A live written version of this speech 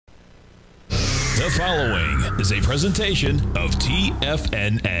The following is a presentation of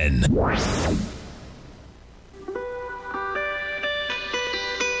TFNN.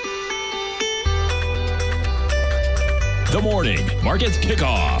 The Morning Market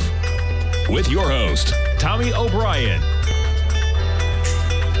Kickoff with your host, Tommy O'Brien.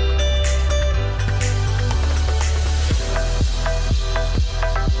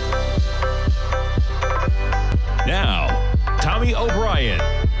 Now, Tommy O'Brien.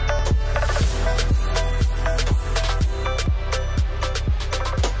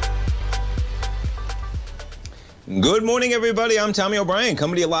 Good morning, everybody. I'm Tommy O'Brien,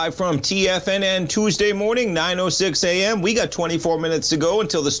 coming to you live from TFNN Tuesday morning, 9:06 a.m. We got 24 minutes to go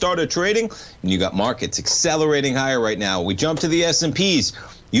until the start of trading, and you got markets accelerating higher right now. We jump to the S&Ps.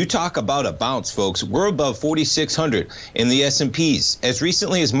 You talk about a bounce, folks. We're above 4,600 in the S&Ps. As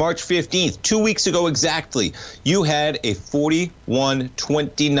recently as March 15th, 2 weeks ago exactly, you had a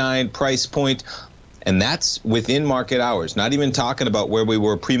 41.29 price point. And that's within market hours, not even talking about where we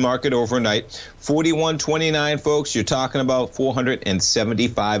were pre-market overnight. 41.29, folks, you're talking about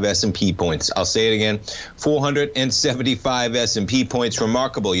 475 S&P points. I'll say it again, 475 S&P points.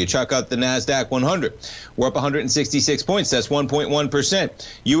 Remarkable. You check out the NASDAQ 100. We're up 166 points. That's 1.1%.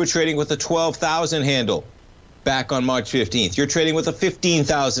 You were trading with a 12,000 handle back on March 15th. You're trading with a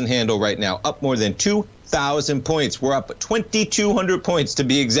 15,000 handle right now, up more than 2,000 points. We're up 2,200 points to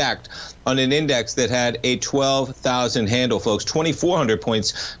be exact on an index that had a 12,000 handle, folks. 2,400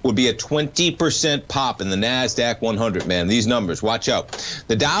 points would be a 20% pop in the NASDAQ 100, man. These numbers, watch out.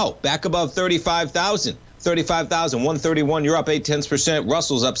 The Dow back above 35,000. 35,131, you're up 0.8%.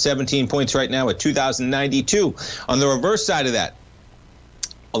 Russell's up 17 points right now at 2,092. On the reverse side of that,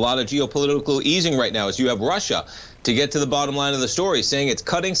 a lot of geopolitical easing right now as you have Russia, to get to the bottom line of the story, saying it's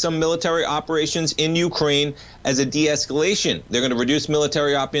cutting some military operations in Ukraine as a de-escalation. They're going to reduce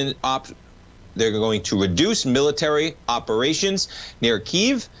military operations near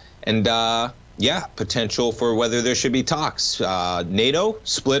Kyiv, and potential for whether there should be talks. NATO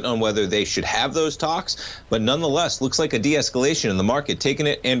split on whether they should have those talks, but nonetheless, looks like a de-escalation in the market, taking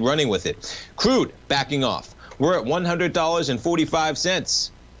it and running with it. Crude backing off. We're at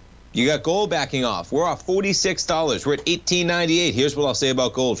 $100.45. You got gold backing off. We're off $46. We're at $18.98. Here's what I'll say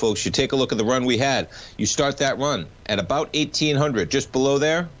about gold, folks. You take a look at the run we had. You start that run at about 1,800, just below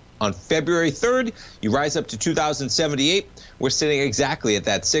there. On February 3rd, you rise up to 2,078. We're sitting exactly at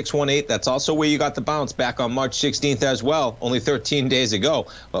that 618. That's also where you got the bounce back on March 16th as well, only 13 days ago.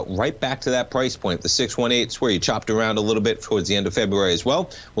 But right back to that price point, the 618, is where you chopped around a little bit towards the end of February as well.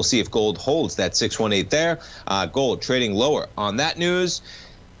 We'll see if gold holds that 618 there. Gold trading lower on that news.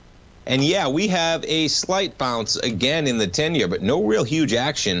 And yeah, we have a slight bounce again in the 10-year, but no real huge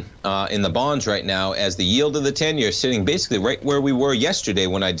action in the bonds right now, as the yield of the 10-year sitting basically right where we were yesterday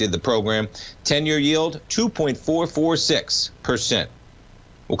when I did the program. 10-year yield, 2.446%.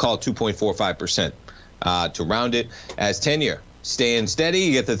 We'll call it 2.45% to round it, as 10-year staying steady.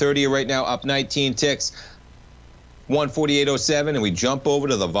 You get the 30-year right now up 19 ticks, 148.07, and we jump over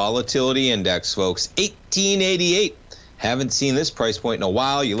to the volatility index, folks, 1888. Haven't seen this price point in a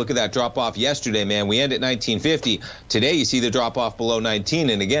while. You look at that drop off yesterday, man. We end at 1950. Today, you see the drop off below 19.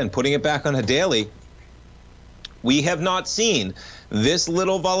 And again, putting it back on a daily, we have not seen this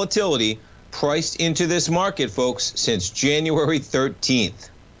little volatility priced into this market, folks, since January 13th.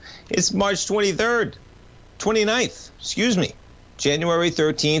 It's March 29th, excuse me. January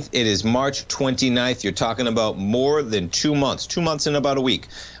 13th, it is March 29th. You're talking about more than 2 months, 2 months and about a week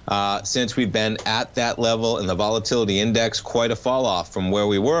since we've been at that level, in the volatility index, quite a fall off from where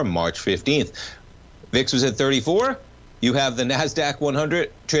we were March 15th. VIX was at 34. You have the NASDAQ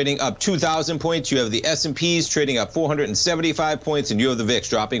 100 trading up 2,000 points. You have the S&Ps trading up 475 points, and you have the VIX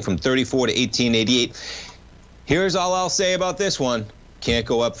dropping from 34 to 1888. Here's all I'll say about this one. Can't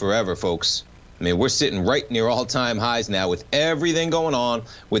go up forever, folks. I mean, we're sitting right near all-time highs now with everything going on,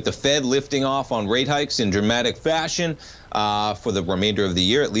 with the Fed lifting off on rate hikes in dramatic fashion for the remainder of the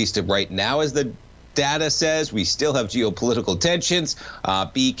year, at least right now, as the data says. We still have geopolitical tensions.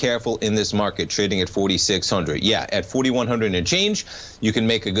 Be careful in this market, trading at 4,600. Yeah, at 4,100 and change, you can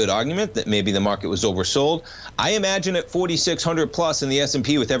make a good argument that maybe the market was oversold. I imagine at 4,600 plus in the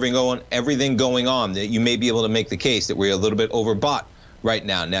S&P with everything going on, that you may be able to make the case that we're a little bit overbought right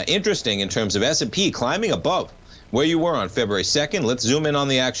now. Now, interesting in terms of S&P climbing above where you were on February 2nd. Let's zoom in on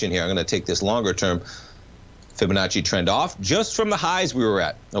the action here. I'm going to take this longer term Fibonacci trend off just from the highs we were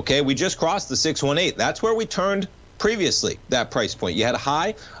at. Okay, we just crossed the 618. That's where we turned previously, that price point. You had a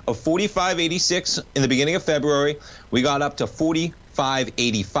high of 45.86 in the beginning of February. We got up to 40.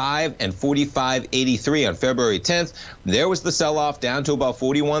 45.85 and 45.83 on February 10th. There was the sell-off down to about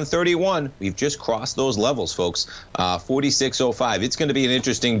 41.31. We've just crossed those levels, folks. 46.05. It's going to be an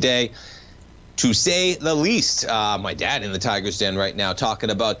interesting day, to say the least. My dad in the Tigers Den right now talking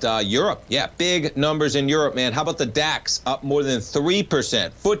about Europe. Yeah, big numbers in Europe, man. How about the DAX up more than 3%?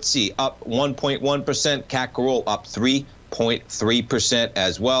 FTSE up 1.1%. CAC Carol up 3.3%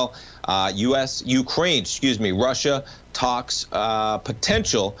 as well. Russia talks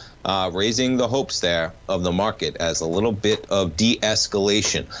potential, raising the hopes there of the market as a little bit of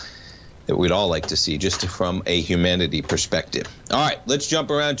de-escalation that we'd all like to see, just from a humanity perspective. All right, let's jump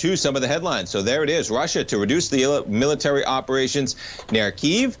around to some of the headlines. So there it is. Russia to reduce the military operations near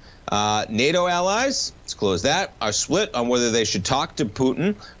Kyiv. NATO allies, let's close that, are split on whether they should talk to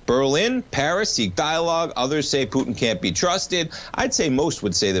Putin. Berlin, Paris seek dialogue. Others say Putin can't be trusted. I'd say most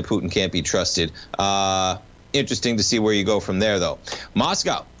would say that Putin can't be trusted. Interesting to see where you go from there, though.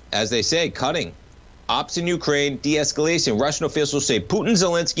 Moscow, as they say, cutting ops in Ukraine, de-escalation. Russian officials say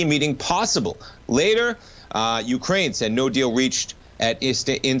Putin-Zelensky meeting possible. Later, Ukraine said no deal reached at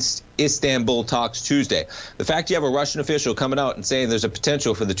Istanbul talks Tuesday. The fact you have a Russian official coming out and saying there's a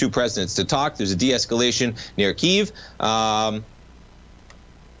potential for the two presidents to talk, there's a de-escalation near Kyiv.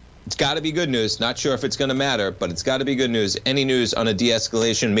 It's got to be good news. Not sure if it's going to matter, but it's got to be good news. Any news on a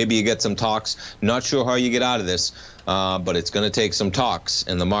de-escalation, maybe you get some talks. Not sure how you get out of this, but it's going to take some talks,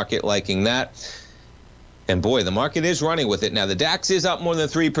 and the market liking that. And boy, the market is running with it. Now, the DAX is up more than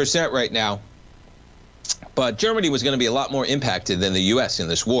 3% right now. But Germany was going to be a lot more impacted than the U.S. in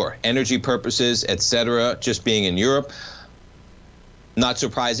this war. Energy purposes, etc., just being in Europe. Not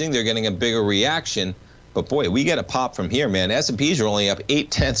surprising, they're getting a bigger reaction. But boy, we get a pop from here, man. S&Ps are only up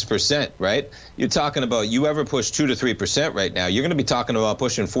 0.8%, right? You're talking about, you ever push 2 to 3% right now, you're going to be talking about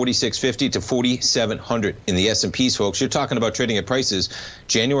pushing 4650 to 4700 in the S&Ps, folks. You're talking about trading at prices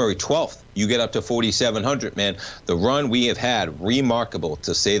January 12th. You get up to 4700, man. The run we have had, remarkable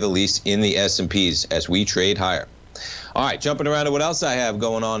to say the least, in the S&Ps as we trade higher. All right, jumping around to what else I have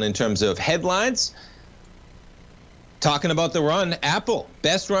going on in terms of headlines. Talking about the run, Apple,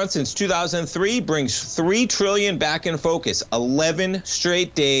 best run since 2003, brings $3 trillion back in focus, 11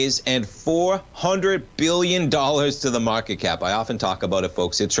 straight days, and $400 billion to the market cap. I often talk about it,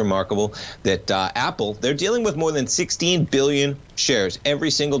 folks. It's remarkable that Apple, they're dealing with more than 16 billion shares.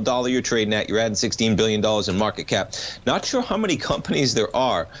 Every single dollar you're trading at, you're adding $16 billion in market cap. Not sure how many companies there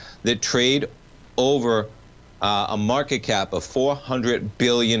are that trade over a market cap of $400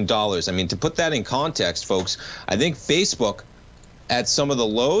 billion. I mean, to put that in context, folks, I think Facebook at some of the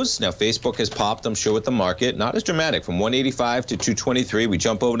lows, now Facebook has popped, I'm sure, with the market, not as dramatic, from 185 to 223. We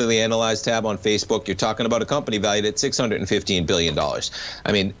jump over to the Analyze tab on Facebook. You're talking about a company valued at $615 billion.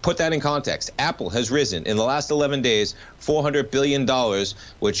 I mean, put that in context. Apple has risen in the last 11 days, $400 billion,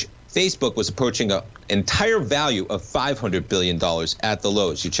 which Facebook was approaching an entire value of $500 billion at the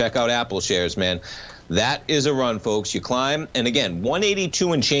lows. You check out Apple shares, man. That is a run, folks. You climb, and again,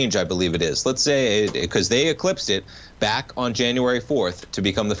 182 and change, I believe it is. Let's say, because they eclipsed it back on January 4th to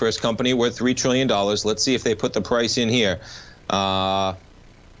become the first company worth $3 trillion. Let's see if they put the price in here. Yeah,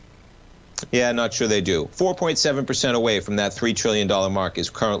 not sure they do. 4.7% away from that $3 trillion mark is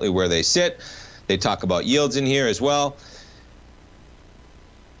currently where they sit. They talk about yields in here as well.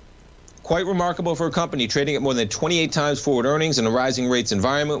 Quite remarkable for a company trading at more than 28 times forward earnings in a rising rates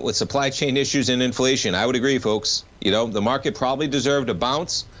environment with supply chain issues and inflation. I would agree, folks. You know, the market probably deserved a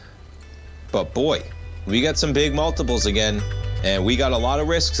bounce. But boy, we got some big multiples again. And we got a lot of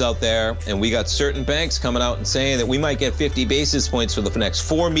risks out there. And we got certain banks coming out and saying that we might get 50 basis points for the next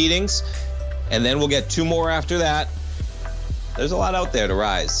 4 meetings. And then we'll get 2 more after that. There's a lot out there to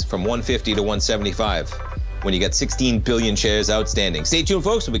rise from 150 to 175. When you got 16 billion shares outstanding. Stay tuned,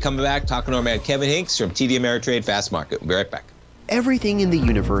 folks. We'll be coming back talking to our man Kevin Hincks from TD Ameritrade Fast Market. We'll be right back. Everything in the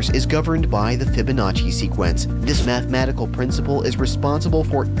universe is governed by the Fibonacci sequence. This mathematical principle is responsible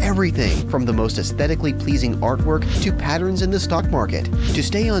for everything from the most aesthetically pleasing artwork to patterns in the stock market. To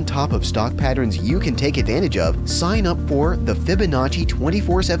stay on top of stock patterns you can take advantage of, sign up for the Fibonacci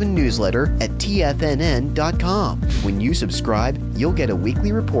 24/7 newsletter at TFNN.com. When you subscribe, you'll get a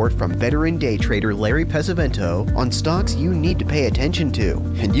weekly report from veteran day trader Larry Pesavento on stocks you need to pay attention to.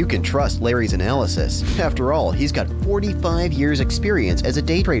 And you can trust Larry's analysis. After all, he's got 45 years experience as a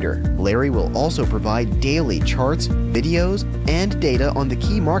day trader. Larry will also provide daily charts, videos, and data on the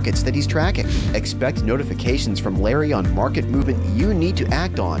key markets that he's tracking. Expect notifications from Larry on market movement you need to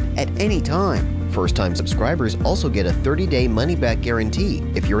act on at any time. First-time subscribers also get a 30-day money-back guarantee.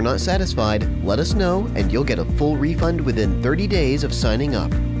 If you're not satisfied, let us know and you'll get a full refund within 30 days of signing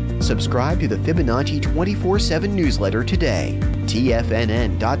up. Subscribe to the Fibonacci 24/7 newsletter today.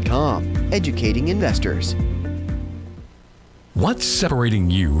 TFNN.com, educating investors. What's separating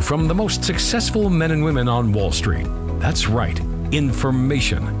you from the most successful men and women on Wall Street? That's right,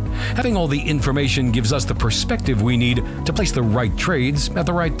 information. Having all the information gives us the perspective we need to place the right trades at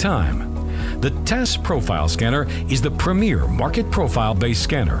the right time. The TAS Profile Scanner is the premier market profile-based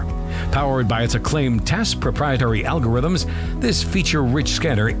scanner. Powered by its acclaimed TAS proprietary algorithms, this feature-rich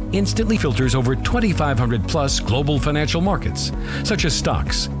scanner instantly filters over 2,500 plus global financial markets, such as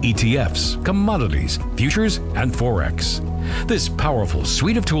stocks, ETFs, commodities, futures, and Forex. This powerful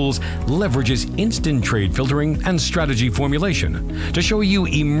suite of tools leverages instant trade filtering and strategy formulation to show you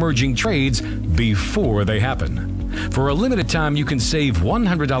emerging trades before they happen. For a limited time, you can save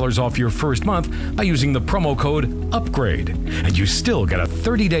 $100 off your first month by using the promo code UPGRADE, and you still get a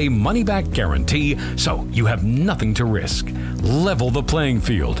 30-day money-back guarantee, so you have nothing to risk. Level the playing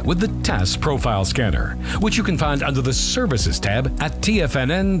field with the TAS Profile Scanner, which you can find under the Services tab at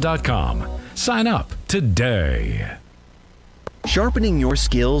TFNN.com. Sign up today. Sharpening your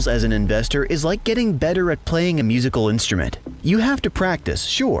skills as an investor is like getting better at playing a musical instrument. You have to practice,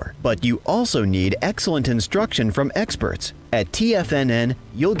 sure, but you also need excellent instruction from experts. At TFNN,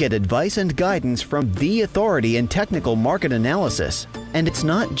 you'll get advice and guidance from the authority in technical market analysis. And it's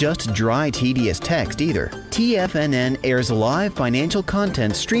not just dry, tedious text either. TFNN airs live financial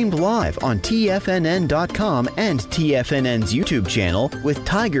content streamed live on TFNN.com and TFNN's YouTube channel with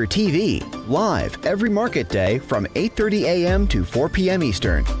Tiger TV, live every market day from 8:30 a.m. to 4 p.m.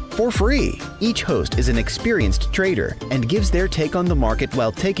 Eastern, for free. Each host is an experienced trader and gives their take on the market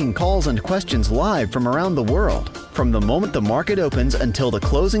while taking calls and questions live from around the world. From the moment the market opens until the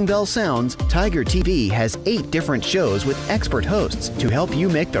closing bell sounds, Tiger TV has 8 different shows with expert hosts to help you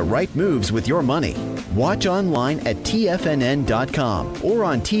make the right moves with your money. Watch online at TFNN.com or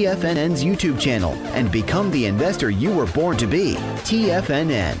on TFNN's YouTube channel and become the investor you were born to be.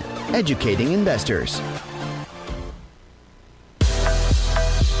 TFNN, educating investors.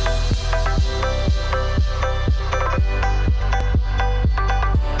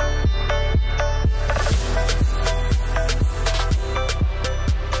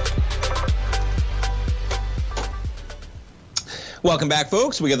 Welcome back,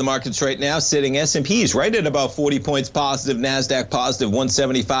 folks. We got the markets right now sitting S&P's right at about 40 points positive, NASDAQ positive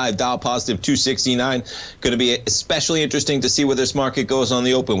 175, Dow positive 269. Going to be especially interesting to see where this market goes on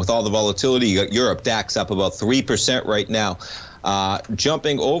the open with all the volatility. You got Europe, DAX up about 3% right now.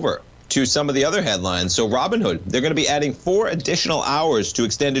 Jumping over to some of the other headlines. So Robinhood, they're going to be adding 4 additional hours to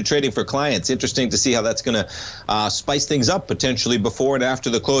extended trading for clients. Interesting to see how that's going to spice things up potentially before and after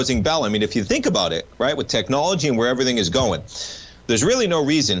the closing bell. I mean, if you think about it, right, with technology and where everything is going, there's really no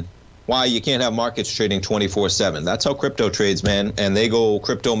reason why you can't have markets trading 24/7. That's how crypto trades, man. And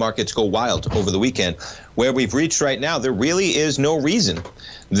crypto markets go wild over the weekend. Where we've reached right now, there really is no reason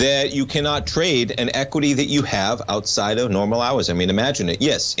that you cannot trade an equity that you have outside of normal hours. I mean, imagine it.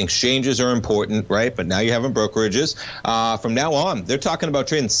 Yes, exchanges are important, right? But now you're having brokerages. From now on, they're talking about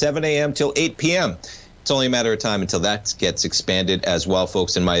trading 7 a.m. till 8 p.m. It's only a matter of time until that gets expanded as well,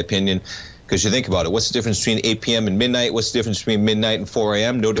 folks, in my opinion. Because you think about it, what's the difference between 8 p.m. and midnight? What's the difference between midnight and 4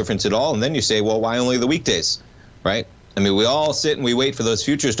 a.m.? No difference at all. And then you say, well, why only the weekdays, right? I mean, we all sit and we wait for those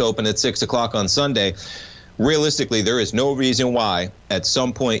futures to open at 6 o'clock on Sunday. Realistically, there is no reason why at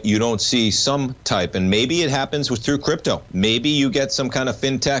some point you don't see some type, and maybe it happens through crypto. Maybe you get some kind of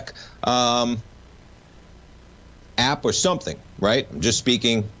fintech app or something, right? I'm just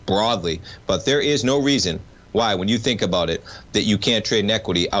speaking broadly, but there is no reason why, when you think about it, that you can't trade an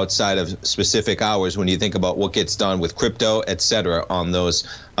equity outside of specific hours when you think about what gets done with crypto, et cetera, on those.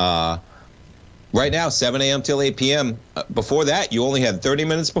 Right now, 7 a.m. till 8 p.m. Before that, you only had 30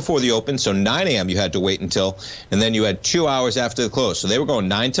 minutes before the open, so 9 a.m. you had to wait until, and then you had 2 hours after the close. So they were going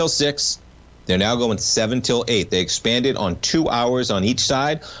 9 till 6. They're now going 7 till 8. They expanded on 2 hours on each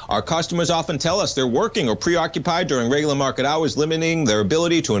side. Our customers often tell us they're working or preoccupied during regular market hours, limiting their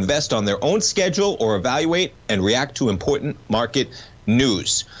ability to invest on their own schedule or evaluate and react to important market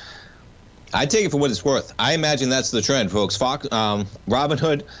news. I take it for what it's worth. I imagine that's the trend, folks.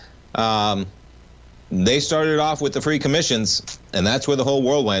 Robinhood, they started off with the free commissions, and that's where the whole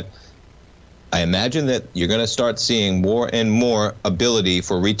world went. I imagine that you're going to start seeing more and more ability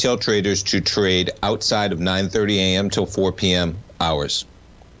for retail traders to trade outside of 9:30 a.m. till 4 p.m. hours.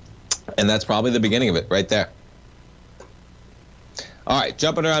 And that's probably the beginning of it right there. All right,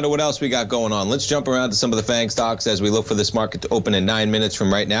 jumping around to what else we got going on. Let's jump around to some of the FANG stocks as we look for this market to open in 9 minutes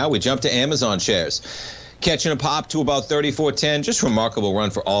from right now. We jump to Amazon shares. Catching a pop to about 34.10. Just remarkable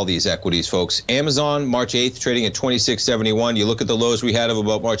run for all these equities, folks. Amazon, March 8th, trading at 26.71. You look at the lows we had of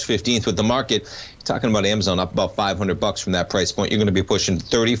about March 15th with the market. You're talking about Amazon up about $500 from that price point. You're going to be pushing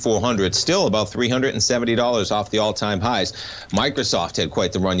 3,400, still about $370 off the all-time highs. Microsoft had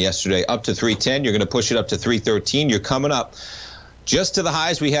quite the run yesterday, up to 310. You're going to push it up to 313. You're coming up just to the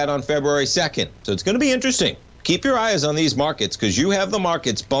highs we had on February 2nd. So it's going to be interesting. Keep your eyes on these markets because you have the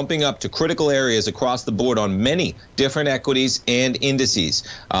markets bumping up to critical areas across the board on many different equities and indices.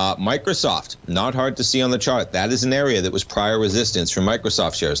 Microsoft, not hard to see on the chart. That is an area that was prior resistance for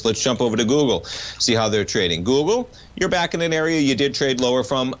Microsoft shares. Let's jump over to Google, see how they're trading. Google, you're back in an area you did trade lower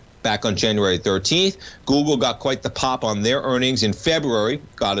from back on January 13th. Google got quite the pop on their earnings in February,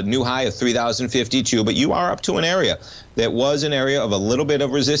 got a new high of 3,052, but you are up to an area that was an area of a little bit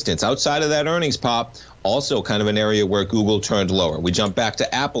of resistance. Outside of that earnings pop, also kind of an area where Google turned lower. We jump back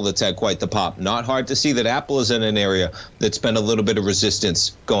to Apple that's had quite the pop. Not hard to see that Apple is in an area that's been a little bit of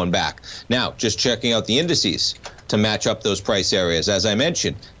resistance going back. Now, just checking out the indices to match up those price areas. As I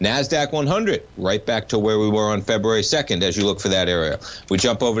mentioned, NASDAQ 100, right back to where we were on February 2nd as you look for that area. We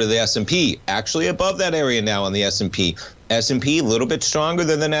jump over to the S&P, actually above that area now on the S&P. S&P a little bit stronger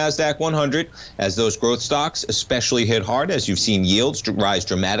than the NASDAQ 100 as those growth stocks especially hit hard as you've seen yields rise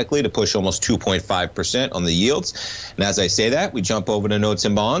dramatically to push almost 2.5% on the yields. And as I say that, we jump over to notes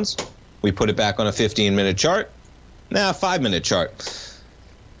and bonds. We put it back on a 15-minute chart. Now, 5-minute chart.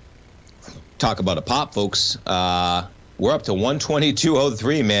 Talk about a pop, folks. We're up to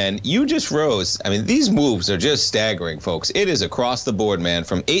 122.03, man. You just rose. I mean, these moves are just staggering, folks. It is across the board, man.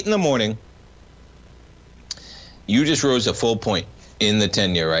 From 8 in the morning, you just rose a full point in the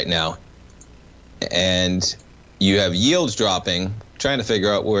 10-year right now. And you have yields dropping. Trying to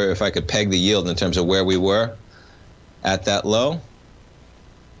figure out where, if I could peg the yield in terms of where we were at that low.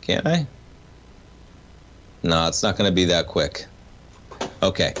 Can't I? No, it's not going to be that quick.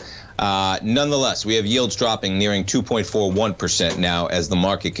 Okay. Nonetheless, we have yields dropping, nearing 2.41% now as the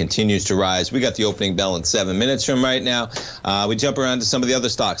market continues to rise. We got the opening bell in 7 minutes from right now. We jump around to some of the other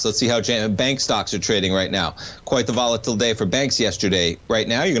stocks. Let's see how bank stocks are trading right now. Quite the volatile day for banks yesterday. Right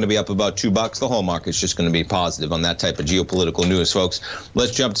now, you're going to be up about $2. The whole market's just going to be positive on that type of geopolitical news, folks.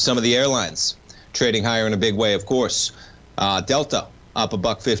 Let's jump to some of the airlines. Trading higher in a big way, of course. Delta, up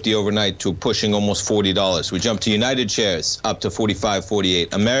 $1.50 overnight to pushing almost $40. We jump to United shares up to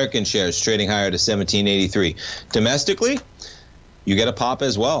 $45.48. American shares trading higher to $17.83. Domestically, you get a pop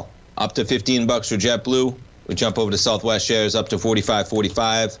as well, up to $15 for JetBlue. We jump over to Southwest shares up to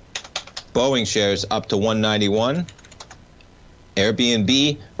 $45.45. Boeing shares up to $191.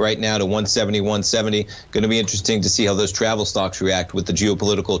 Airbnb right now to $170. Going to be interesting to see how those travel stocks react with the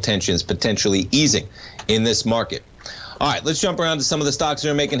geopolitical tensions potentially easing in this market. All right, let's jump around to some of the stocks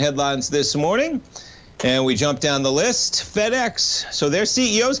that are making headlines this morning. And we jump down the list. FedEx. So their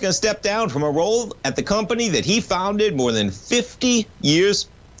CEO is going to step down from a role at the company that he founded more than 50 years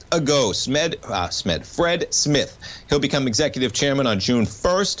ago. Fred Smith. He'll become executive chairman on June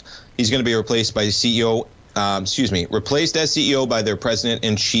 1st. He's going to be replaced by CEO. Replaced as CEO by their president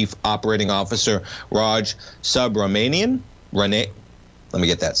and chief operating officer, Raj Subramanian. Let me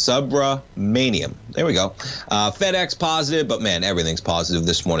get that. Subramanian. There we go. FedEx positive, but man, everything's positive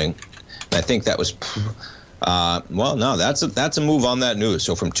this morning. And I think that was, that's a move on that news.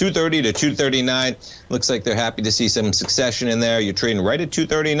 So from 230 to 239, looks like they're happy to see some succession in there. You're trading right at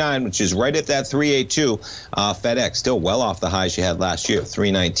 239, which is right at that 382. FedEx still well off the highs you had last year,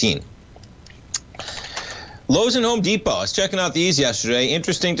 319. Lowe's and Home Depot. I was checking out these yesterday.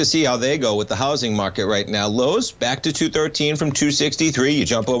 Interesting to see how they go with the housing market right now. Lowe's back to 213 from 263. You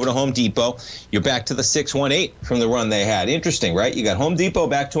jump over to Home Depot. You're back to the 618 from the run they had. Interesting, right? You got Home Depot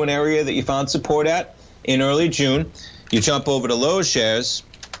back to an area that you found support at in early June. You jump over to Lowe's shares.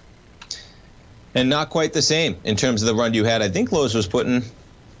 And not quite the same in terms of the run you had. I think Lowe's was putting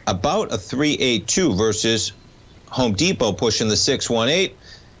about a 382 versus Home Depot pushing the 618.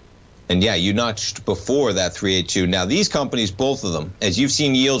 And yeah, you notched before that 382. Now, these companies, both of them, as you've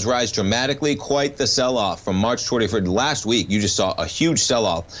seen yields rise dramatically, quite the sell-off from March 23rd. Last week, you just saw a huge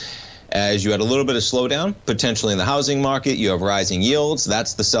sell-off as you had a little bit of slowdown, potentially in the housing market. You have rising yields.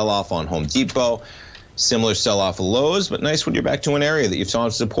 That's the sell-off on Home Depot. Similar sell-off of Lowe's, but nice when you're back to an area that you've saw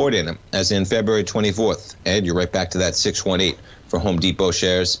support in, as in February 24th. And you're right back to that 618 for Home Depot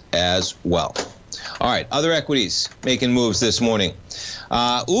shares as well. All right, other equities making moves this morning.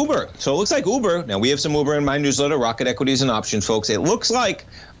 Uber. So it looks like Uber, now we have some Uber in my newsletter, Rocket Equities and Options, folks. It looks like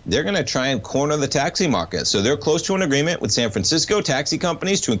they're going to try and corner the taxi market. So they're close to an agreement with San Francisco taxi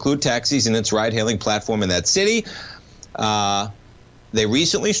companies to include taxis in its ride-hailing platform in that city. they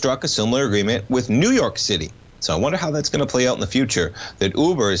recently struck a similar agreement with New York City. So I wonder how that's going to play out in the future, that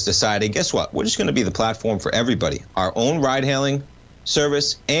Uber is deciding, guess what, we're just going to be the platform for everybody. Our own ride-hailing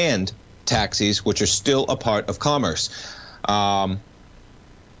service and taxis, which are still a part of commerce.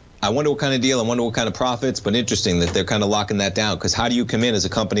 I wonder what kind of deal, I wonder what kind of profits, but interesting that they're kind of locking that down, because how do you come in as a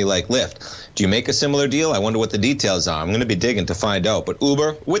company like Lyft? Do you make a similar deal? I wonder what the details are. I'm going to be digging to find out. But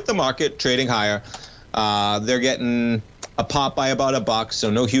Uber, with the market trading higher, they're getting a pop by about $1, so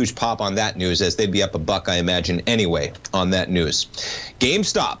no huge pop on that news, as they'd be up $1, I imagine, anyway, on that news.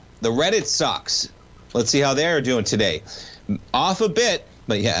 GameStop, the Reddit stocks. Let's see how they're doing today. Off a bit,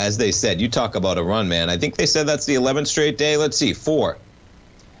 but yeah, as they said, you talk about a run, man. I think they said that's the 11th straight day. Let's see, 4,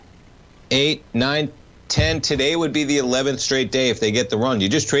 8, 9, 10. Today would be the 11th straight day if they get the run. You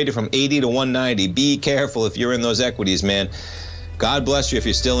just traded from 80 to 190. Be careful if you're in those equities, man. God bless you if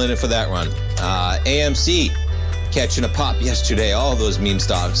you're still in it for that run. AMC catching a pop yesterday. All those meme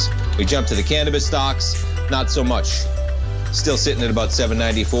stocks. We jumped to the cannabis stocks. Not so much. Still sitting at about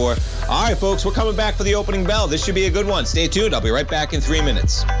 794. All right, folks, we're coming back for the opening bell. This should be a good one. Stay tuned. I'll be right back in 3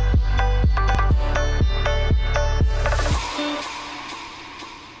 minutes.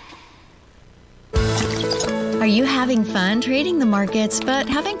 Are you having fun trading the markets but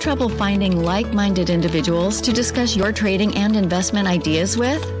having trouble finding like-minded individuals to discuss your trading and investment ideas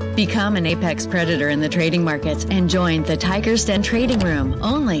with? Become an apex predator in the trading markets and join the Tiger's Den Trading Room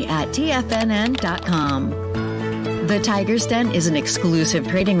only at TFNN.com. The Tiger's Den is an exclusive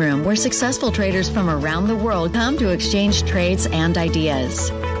trading room where successful traders from around the world come to exchange trades and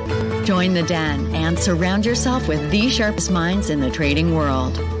ideas. Join the den and surround yourself with the sharpest minds in the trading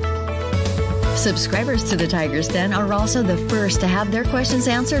world. Subscribers to the Tiger's Den are also the first to have their questions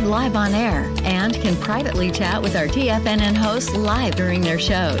answered live on air and can privately chat with our TFNN hosts live during their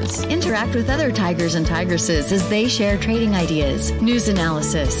shows. Interact with other Tigers and Tigresses as they share trading ideas, news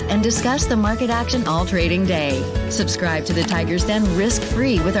analysis, and discuss the market action all trading day. Subscribe to the Tiger's Den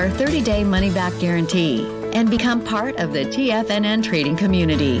risk-free with our 30-day money-back guarantee and become part of the TFNN trading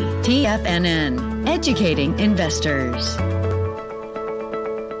community. TFNN, educating investors.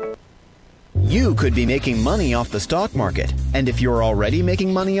 You could be making money off the stock market. And if you're already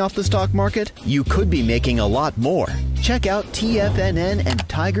making money off the stock market, you could be making a lot more. Check out TFNN and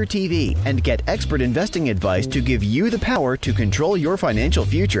Tiger TV and get expert investing advice to give you the power to control your financial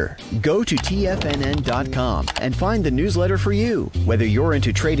future. Go to TFNN.com and find the newsletter for you. Whether you're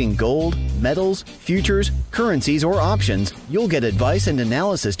into trading gold, metals, futures, currencies, or options, you'll get advice and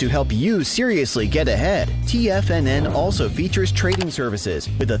analysis to help you seriously get ahead. TFNN also features trading services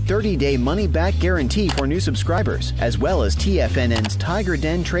with a 30-day money-back guarantee for new subscribers, as well as TFNN's Tiger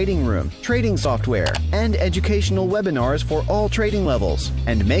Den Trading Room, trading software, and educational webinars for all trading levels.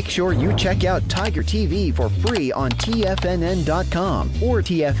 And make sure you check out Tiger TV for free on TFNN.com or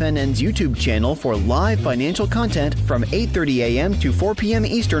TFNN's YouTube channel for live financial content from 8:30 a.m. to 4 p.m.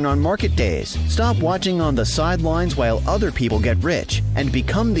 Eastern on market days. Stop watching on the sidelines while other people get rich and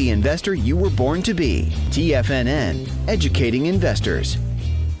become the investor you were born to be. TFNN, educating investors.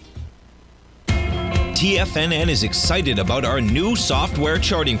 TFNN is excited about our new software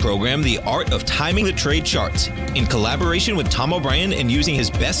charting program, The Art of Timing the Trade Charts. In collaboration with Tom O'Brien and using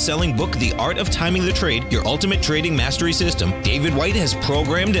his best-selling book, The Art of Timing the Trade, Your Ultimate Trading Mastery System, David White has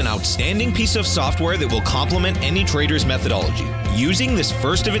programmed an outstanding piece of software that will complement any trader's methodology. Using this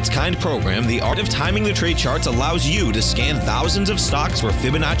first-of-its-kind program, The Art of Timing the Trade Charts allows you to scan thousands of stocks for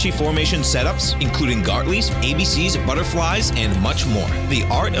Fibonacci formation setups, including Gartley's, ABCs, butterflies, and much more. The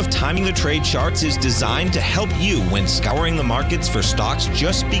Art of Timing the Trade Charts is designed to help you when scouring the markets for stocks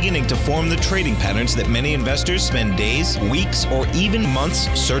just beginning to form the trading patterns that many investors spend days, weeks, or even months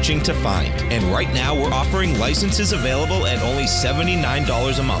searching to find. And right now, we're offering licenses available at only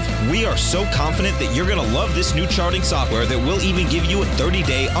 $79 a month. We are so confident that you're going to love this new charting software that will even give you a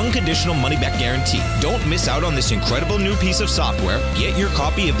 30-day unconditional money-back guarantee. Don't miss out on this incredible new piece of software. Get your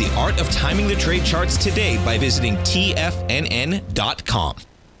copy of The Art of Timing the Trade Charts today by visiting TFNN.com.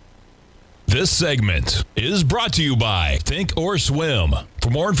 This segment is brought to you by Thinkorswim. For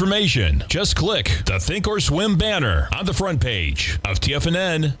more information, just click the Thinkorswim banner on the front page of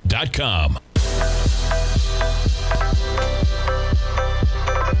TFNN.com.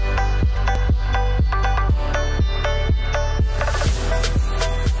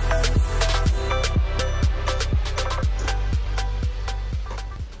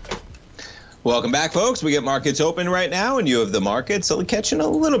 Welcome back, folks. We get markets open right now, and you have the markets catching a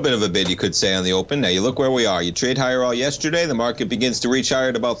little bit of a bid, you could say, on the open. Now, you look where we are. You trade higher all yesterday. The market begins to reach higher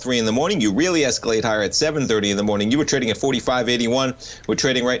at about 3 in the morning. You really escalate higher at 7:30 in the morning. You were trading at 45.81. We're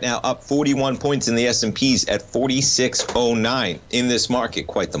trading right now up 41 points in the S&Ps at 46.09 in this market.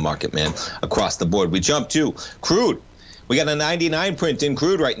 Quite the market, man, across the board. We jump to crude. We got a 99 print in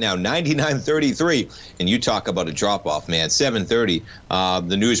crude right now, 99.33. And you talk about a drop-off, man, 7:30.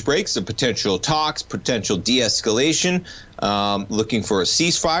 The news breaks, the potential talks, potential de-escalation, looking for a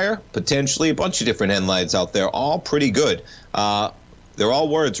ceasefire, potentially a bunch of different headlines out there, all pretty good. They're all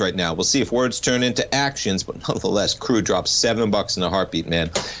words right now. We'll see if words turn into actions, but nonetheless, crude drops $7 in a heartbeat, man.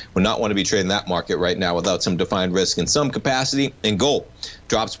 Would not want to be trading that market right now without some defined risk in some capacity. And gold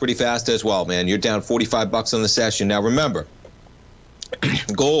drops pretty fast as well, man. You're down $45 on the session. Now, remember,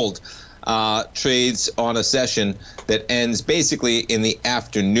 gold trades on a session that ends basically in the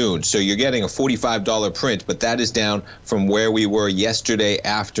afternoon. So you're getting a $45 print, but that is down from where we were yesterday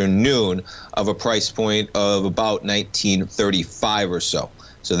afternoon of a price point of about $19.35 or so.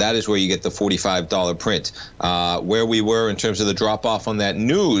 So that is where you get the $45 print. Where we were in terms of the drop-off on that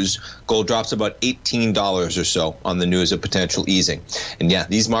news, gold drops about $18 or so on the news of potential easing. And yeah,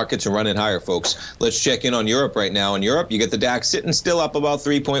 these markets are running higher, folks. Let's check in on Europe right now. In Europe, you get the DAX sitting still up about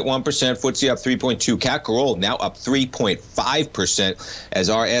 3.1%, FTSE up 3.2%, CAC Carol now up 3.5% as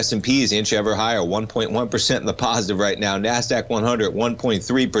our S&Ps inch ever higher, 1.1% in the positive right now. NASDAQ 100,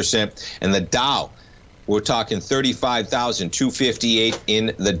 1.3%, and the Dow, we're talking 35,258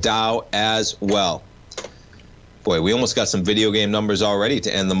 in the Dow as well. Boy, we almost got some video game numbers already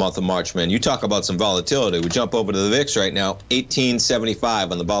to end the month of March, man. You talk about some volatility. We jump over to the VIX right now,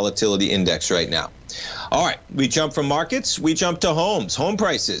 1875 on the volatility index right now. All right, we jump from markets, we jump to homes. Home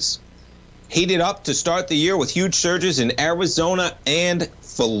prices heated up to start the year with huge surges in Arizona and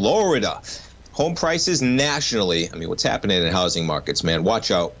Florida. Home prices nationally, I mean, what's happening in housing markets, man,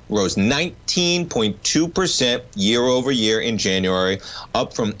 watch out, rose 19.2% year over year in January,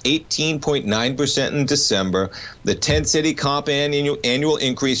 up from 18.9% in December. The 10-city comp annual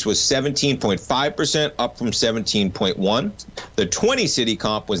increase was 17.5%, up from 17.1%. The 20-city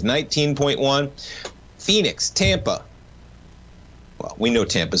comp was 19.1%. Phoenix, Tampa. Well, we know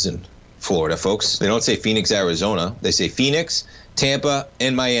Tampa's in Florida, folks. They don't say Phoenix, Arizona. They say Phoenix, Tampa,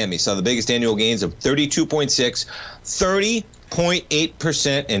 and Miami saw the biggest annual gains of 32.6%,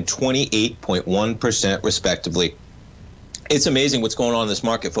 30.8%, and 28.1% respectively. It's amazing what's going on in this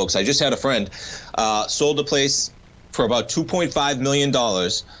market, folks. I just had a friend sold a place for about $2.5 million,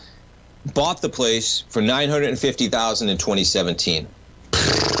 bought the place for $950,000 in 2017.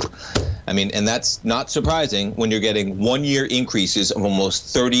 I mean, and that's not surprising when you're getting one-year increases of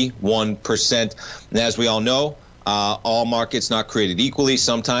almost 31%. And as we all know, all markets not created equally.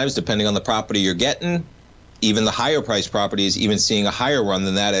 Sometimes, depending on the property you're getting, even the higher priced properties even seeing a higher run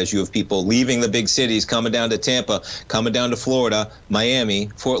than that, as you have people leaving the big cities, coming down to Tampa, coming down to Florida, Miami,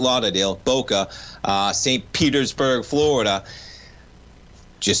 Fort Lauderdale, Boca, St. Petersburg, Florida.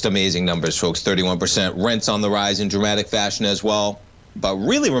 Just amazing numbers, folks. 31%. Rents on the rise in dramatic fashion as well. But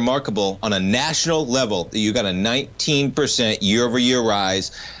really remarkable on a national level that you got a 19% year-over-year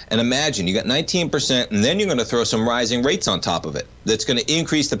rise. And imagine, you got 19%, and then you're going to throw some rising rates on top of it. That's going to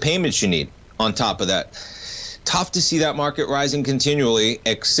increase the payments you need on top of that. Tough to see that market rising continually,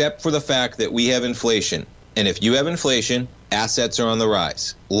 except for the fact that we have inflation. And if you have inflation, assets are on the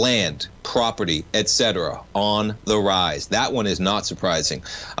rise. Land, property, etc. on the rise. That one is not surprising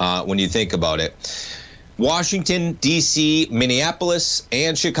when you think about it. Washington, D.C., Minneapolis,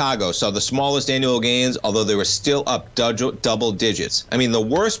 and Chicago saw the smallest annual gains, although they were still up double digits. I mean, the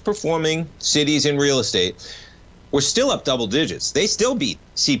worst performing cities in real estate were still up double digits. They still beat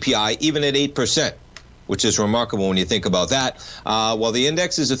CPI even at 8%, which is remarkable when you think about that. While the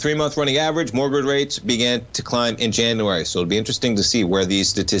index is a 3-month running average, mortgage rates began to climb in January. So it'll be interesting to see where these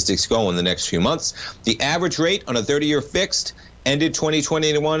statistics go in the next few months. The average rate on a 30-year fixed ended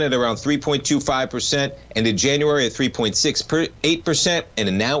 2021 at around 3.25%, ended January at 3.68%,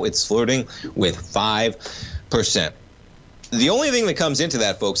 and now it's flirting with 5%. The only thing that comes into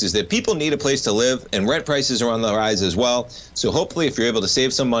that, folks, is that people need a place to live, and rent prices are on the rise as well. So hopefully if you're able to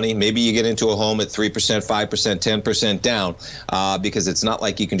save some money, maybe you get into a home at 3%, 5%, 10% down, because it's not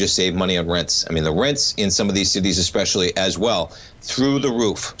like you can just save money on rents. I mean, the rents in some of these cities especially as well, through the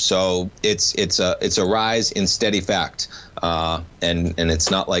roof. So it's a rise in steady fact, and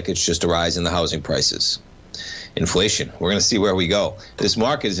it's not like it's just a rise in the housing prices. Inflation. We're going to see where we go. This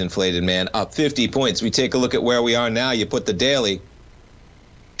market is inflated, man, up 50 points. We take a look at where we are now. You put the daily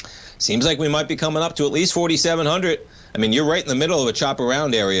seems like we might be coming up to at least 4,700. I mean, you're right in the middle of a chop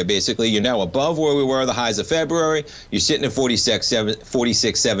around area, basically. You're now above where we were the highs of February. You're sitting at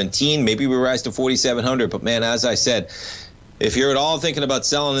 46.17. Maybe we rise to 4,700. But, man, as I said, if you're at all thinking about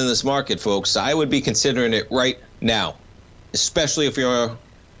selling in this market, folks, I would be considering it right now, especially if you're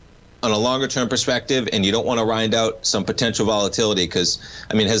on a longer-term perspective and you don't want to ride out some potential volatility. Because,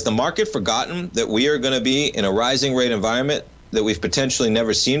 I mean, has the market forgotten that we are going to be in a rising rate environment that we've potentially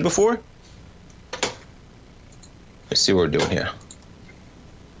never seen before? Let's see what we're doing here.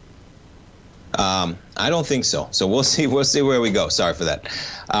 I don't think so. So we'll see where we go. Sorry for that.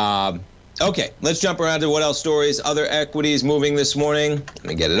 Okay, let's jump around to what else stories. Other equities moving this morning. Let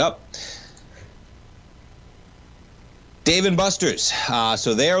me get it up. Dave & Buster's.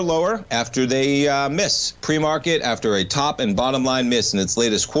 So they are lower after they miss pre-market after a top and bottom line miss in its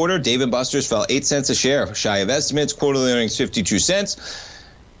latest quarter. Dave & Buster's fell 8 cents a share, shy of estimates. Quarterly earnings 52 cents.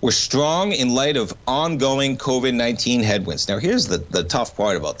 We're strong in light of ongoing COVID-19 headwinds. Now, here's the tough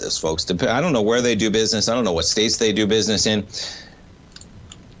part about this, folks. I don't know where they do business. I don't know what states they do business in.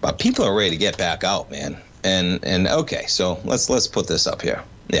 But people are ready to get back out, man. And okay, so let's put this up here.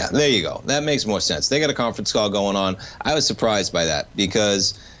 Yeah, there you go. That makes more sense. They got a conference call going on. I was surprised by that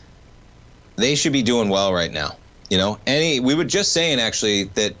because they should be doing well right now. You know, we were just saying, actually,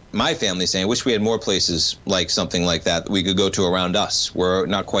 that my family's saying, I wish we had more places like something like that we could go to around us. We're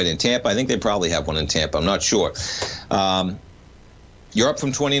not quite in Tampa. I think they probably have one in Tampa. I'm not sure. You're up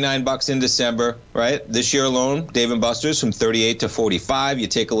from $29 in December, right? This year alone, Dave & Buster's from 38 to 45. You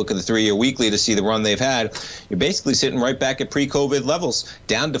take a look at the 3-year weekly to see the run they've had. You're basically sitting right back at pre-COVID levels,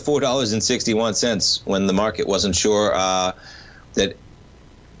 down to $4.61 when the market wasn't sure that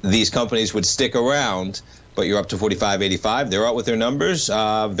these companies would stick around. But you're up to 45.85. They're out with their numbers.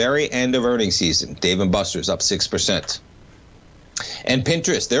 Very end of earnings season. Dave & Buster's up 6%. And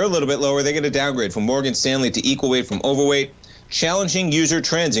Pinterest, they're a little bit lower. They get a downgrade from Morgan Stanley to equal weight from overweight. Challenging user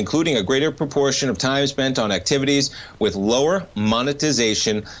trends, including a greater proportion of time spent on activities with lower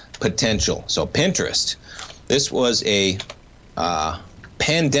monetization potential. So Pinterest, this was a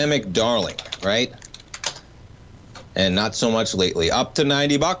pandemic darling, right? And not so much lately. Up to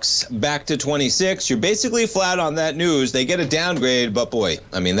 $90, back to 26. You're basically flat on that news. They get a downgrade, but boy,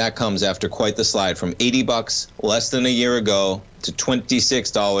 I mean, that comes after quite the slide from $80 less than a year ago to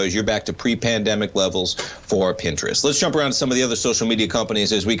 $26. You're back to pre-pandemic levels for Pinterest. Let's jump around to some of the other social media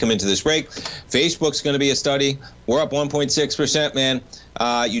companies as we come into this break. Facebook's going to be a study. We're up 1.6%, man.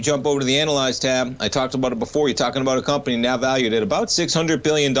 You jump over to the Analyze tab. I talked about it before. You're talking about a company now valued at about $600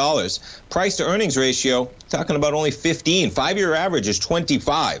 billion. Price to earnings ratio, talking about only 15. 5-year average is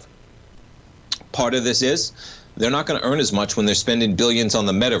 25. Part of this is they're not going to earn as much when they're spending billions on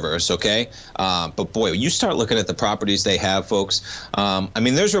the metaverse, okay? But boy, you start looking at the properties they have, folks. I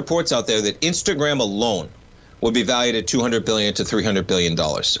mean, there's reports out there that Instagram alone would be valued at $200 billion to $300 billion,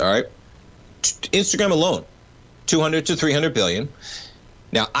 all right? Instagram alone, $200 to $300 billion.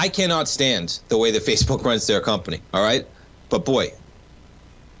 Now, I cannot stand the way that Facebook runs their company, all right? But boy,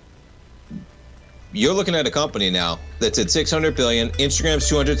 you're looking at a company now that's at $600 billion.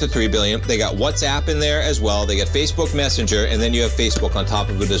 Instagram's $200 to $3 billion. They got WhatsApp in there as well. They got Facebook Messenger, and then you have Facebook on top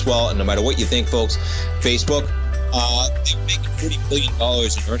of it as well. And no matter what you think, folks, Facebook, they're making $40 billion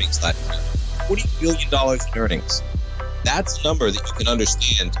in earnings last year. $40 billion in earnings. That's a number that you can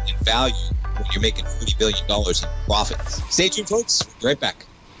understand in value when you're making $40 billion in profits. Stay tuned, folks. Be right back.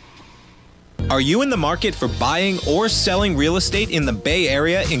 Are you in the market for buying or selling real estate in the Bay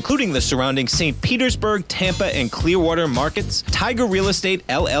Area, including the surrounding St. Petersburg, Tampa, and Clearwater markets? Tiger Real Estate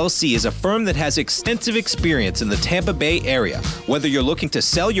LLC is a firm that has extensive experience in the Tampa Bay area. Whether you're looking to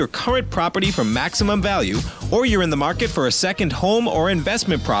sell your current property for maximum value, or you're in the market for a second home or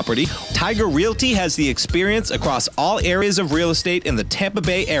investment property, Tiger Realty has the experience across all areas of real estate in the Tampa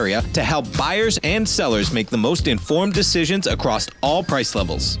Bay area to help buyers and sellers make the most informed decisions across all price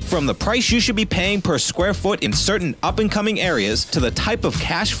levels. From the price you should be paying per square foot in certain up-and-coming areas to the type of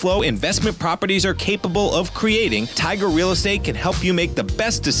cash flow investment properties are capable of creating, Tiger Real Estate can help you make the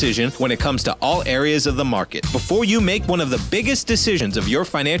best decision when it comes to all areas of the market. Before you make one of the biggest decisions of your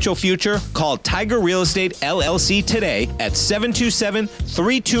financial future, call Tiger Real Estate LLC today at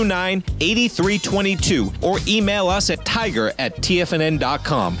 727-329-8322 or email us at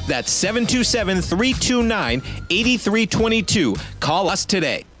tiger@tfnn.com. That's 727-329-8322. Call us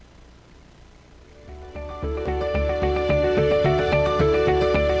today.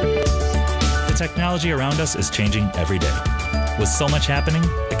 Technology around us is changing every day. With so much happening,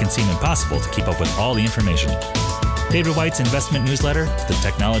 it can seem impossible to keep up with all the information. David White's investment newsletter, The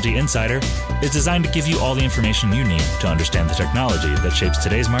Technology Insider, is designed to give you all the information you need to understand the technology that shapes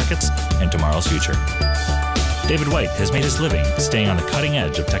today's markets and tomorrow's future. David White has made his living staying on the cutting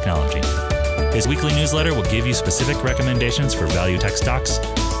edge of technology. His weekly newsletter will give you specific recommendations for value tech stocks,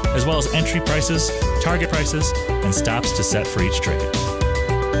 as well as entry prices, target prices, and stops to set for each trade.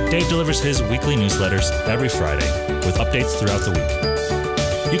 Dave delivers his weekly newsletters every Friday with updates throughout the week.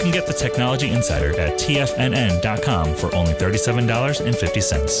 You can get the Technology Insider at TFNN.com for only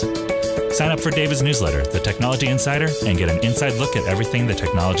 $37.50. Sign up for David's newsletter, The Technology Insider, and get an inside look at everything the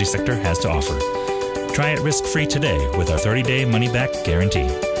technology sector has to offer. Try it risk-free today with our 30-day money-back guarantee.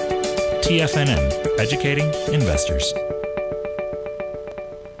 TFNN, educating investors.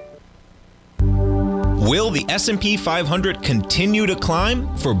 Will the S&P 500 continue to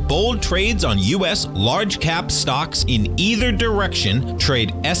climb? For bold trades on U.S. large-cap stocks in either direction,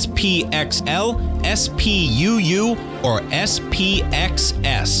 trade SPXL, SPUU, or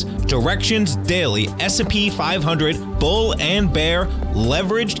SPXS. Directions Daily S&P 500 Bull and Bear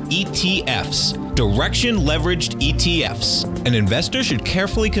Leveraged ETFs. Direction Leveraged ETFs. An investor should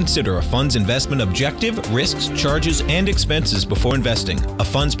carefully consider a fund's investment objective, risks, charges, and expenses before investing. A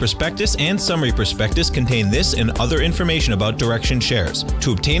fund's prospectus and summary prospectus contain this and other information about Direction shares.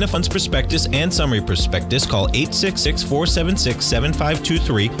 To obtain a fund's prospectus and summary prospectus, call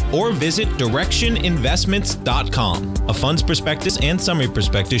 866-476-7523 or visit directioninvestments.com. A fund's prospectus and summary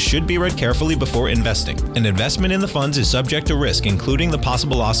prospectus should be read carefully before investing. An investment in the funds is subject to risk, including the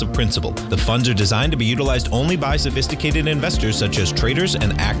possible loss of principal. The funds are designed to be utilized only by sophisticated investors such as traders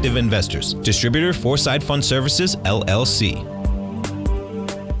and active investors. Distributor Foreside Fund Services, LLC.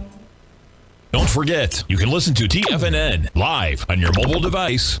 Don't forget, you can listen to TFNN live on your mobile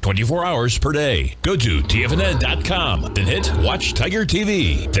device 24 hours per day. Go to TFNN.com, then hit Watch Tiger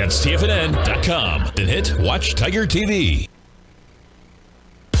TV. That's TFNN.com, then hit Watch Tiger TV.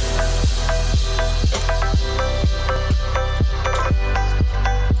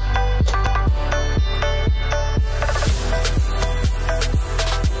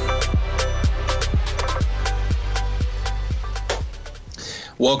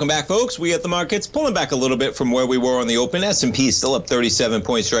 Welcome back, folks. We at the markets pulling back a little bit from where we were on the open. S&P still up 37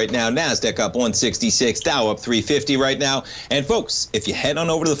 points right now. NASDAQ up 166. Dow up 350 right now. And, folks, if you head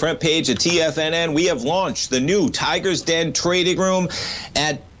on over to the front page of TFNN, we have launched the new Tiger's Den trading room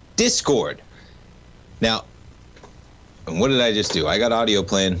at Discord. Now, what did I just do? I got audio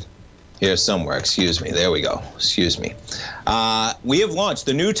playing here somewhere. Excuse me. There we go. Excuse me. We have launched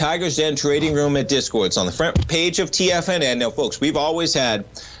the new Tiger's Den trading room at Discord. It's on the front page of TFNN. Now, folks, we've always had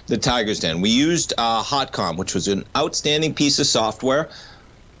the Tiger's Den. We used HotCom, which was an outstanding piece of software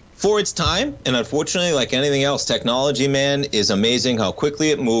for its time. And unfortunately, like anything else, technology, man, is amazing how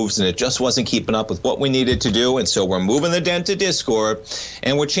quickly it moves, and it just wasn't keeping up with what we needed to do. And so we're moving the Den to Discord,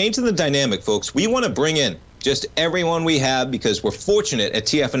 and we're changing the dynamic, folks. We want to bring in just everyone we have, because we're fortunate at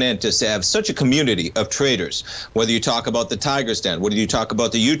TFNN to have such a community of traders. Whether you talk about the Tiger's Den, whether you talk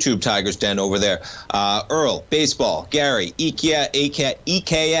about the YouTube Tiger's Den over there, Earl, Baseball, Gary,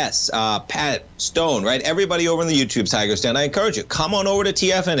 EKS, Pat, Stone, right? Everybody over in the YouTube Tiger's Den. I encourage you, come on over to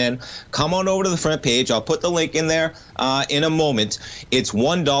TFNN, come on over to the front page. I'll put the link in there in a moment. It's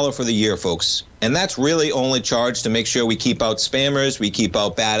 $1 for the year, folks. And that's really only charged to make sure we keep out spammers, we keep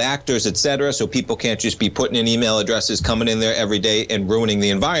out bad actors, etc., so people can't just be putting in email addresses, coming in there every day and ruining the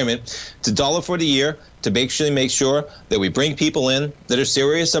environment. It's $1 for the year to make sure that we bring people in that are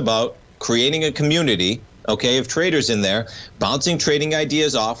serious about creating a community, okay, of traders in there, bouncing trading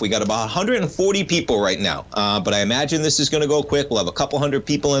ideas off. We got about 140 people right now, but I imagine this is going to go quick. We'll have a couple hundred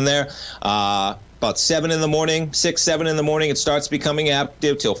people in there. About 7 in the morning, 6, 7 in the morning, it starts becoming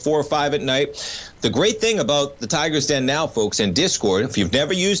active till 4 or 5 at night. The great thing about the Tiger's Den now, folks, and Discord, if you've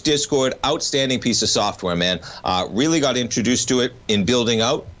never used Discord, outstanding piece of software, man. Really got introduced to it in building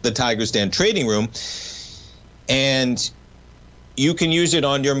out the Tiger's Den trading room. And you can use it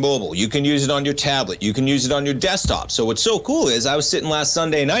on your mobile. You can use it on your tablet. You can use it on your desktop. So what's so cool is I was sitting last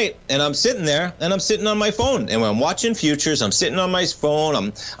Sunday night, and I'm sitting there, and I'm sitting on my phone. And when I'm watching futures, I'm sitting on my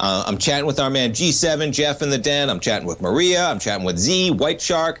phone. I'm chatting with our man G7, Jeff in the Den. I'm chatting with Maria. I'm chatting with Z, White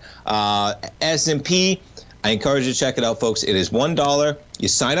Shark, S&P. I encourage you to check it out, folks. It is $1. You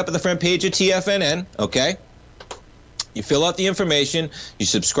sign up at the front page of TFNN, okay? You fill out the information, you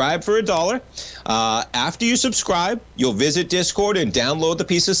subscribe for $1. After you subscribe, you'll visit Discord and download the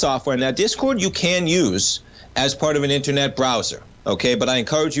piece of software. Now, Discord you can use as part of an internet browser, okay? But I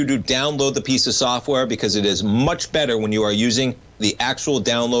encourage you to download the piece of software because it is much better when you are using the actual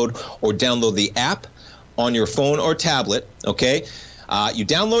download or download the app on your phone or tablet, okay? You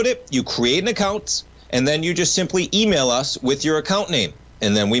download it, you create an account, and then you just simply email us with your account name.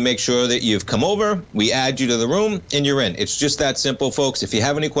 And then we make sure that you've come over, we add you to the room, and you're in. It's just that simple, folks. If you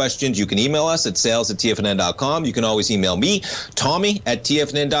have any questions, you can email us at sales@tfnn.com. You can always email me,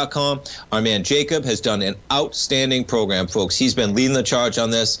 Tommy@tfnn.com. Our man Jacob has done an outstanding program, folks. He's been leading the charge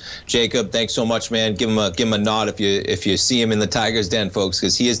on this. Jacob, thanks so much, man. Give him a nod if you see him in the Tiger's Den, folks,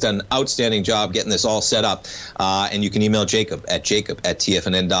 because he has done an outstanding job getting this all set up. And you can email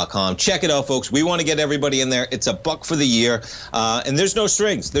Jacob@tfnn.com. Check it out, folks. We want to get everybody in there. It's $1 for the year, and there's no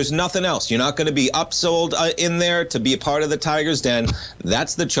strings. There's nothing else. You're not going to be upsold in there to be a part of the Tiger's Den.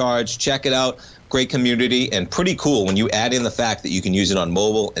 That's the charge. Check it out. Great community and pretty cool when you add in the fact that you can use it on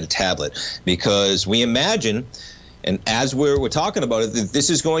mobile and tablet, because we imagine, and as we're talking about it,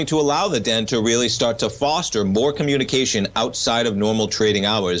 this is going to allow the Den to really start to foster more communication outside of normal trading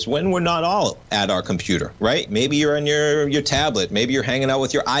hours when we're not all at our computer, right? Maybe you're on your tablet. Maybe you're hanging out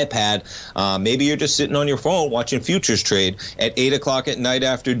with your iPad. Maybe you're just sitting on your phone watching futures trade at 8 o'clock at night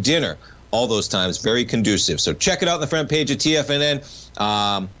after dinner. All those times, very conducive. So check it out on the front page of TFNN.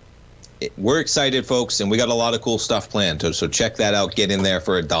 We're excited, folks, and we got a lot of cool stuff planned. So check that out. Get in there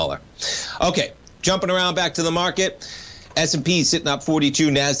for $1. Okay. Jumping around back to the market, S&P sitting up 42,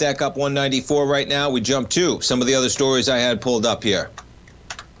 NASDAQ up 194 right now. We jump to some of the other stories I had pulled up here.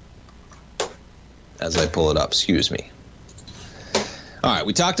 As I pull it up, excuse me. All right,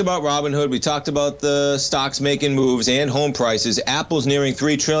 we talked about Robinhood. We talked about the stocks making moves and home prices. Apple's nearing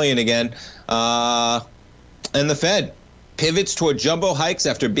 $3 trillion again. And the Fed pivots toward jumbo hikes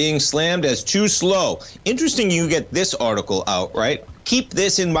after being slammed as too slow. Interesting you get this article out, right? Keep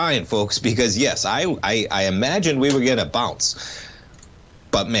this in mind, folks, because, yes, I imagined we were going to bounce.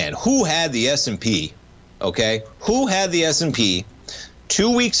 But, man, who had the S&P, okay? Who had the S&P 2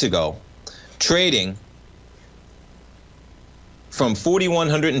 weeks ago trading from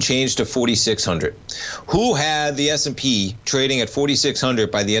 4,100 and change to 4,600? Who had the S&P trading at 4,600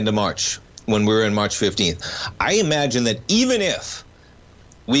 by the end of March when we were in March 15th? I imagine that even if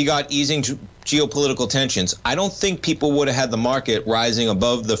we got easing geopolitical tensions, I don't think people would have had the market rising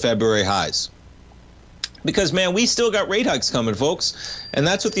above the February highs. Because, man, we still got rate hikes coming, folks. And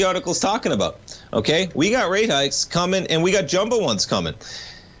that's what the article's talking about. Okay? We got rate hikes coming, and we got jumbo ones coming.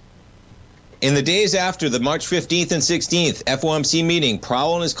 In the days after the March 15th and 16th FOMC meeting,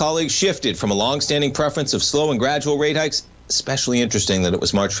 Powell and his colleagues shifted from a long-standing preference of slow and gradual rate hikes. Especially interesting that it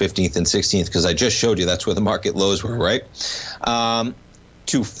was March 15th and 16th, because I just showed you that's where the market lows were, right?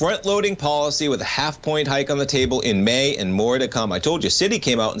 To front-loading policy with a half-point hike on the table in May and more to come. I told you, Citi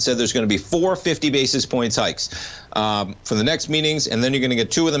came out and said there's going to be 4 50 basis points hikes for the next meetings, and then you're going to get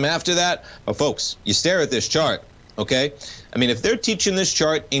 2 of them after that. But, folks, you stare at this chart, okay? I mean, if they're teaching this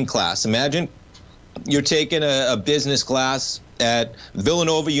chart in class, imagine you're taking a business class at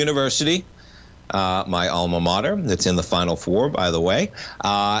Villanova University, my alma mater, that's in the Final Four, by the way,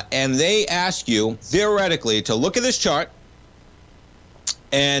 and they ask you, theoretically, to look at this chart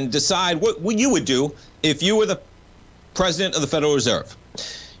and decide what you would do if you were the president of the Federal Reserve.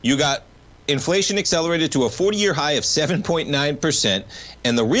 You got inflation accelerated to a 40-year high of 7.9%.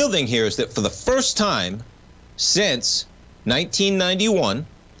 And the real thing here is that for the first time since 1991,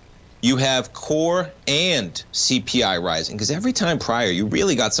 you have core and CPI rising. Because every time prior, you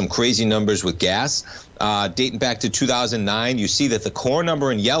really got some crazy numbers with gas. Dating back to 2009, you see that the core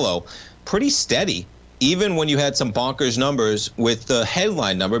number in yellow, pretty steady, even when you had some bonkers numbers with the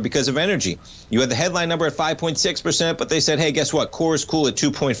headline number because of energy. You had the headline number at 5.6%, but they said, hey, guess what? Core is cool at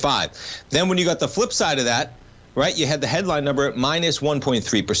 2.5. Then when you got the flip side of that, right, you had the headline number at minus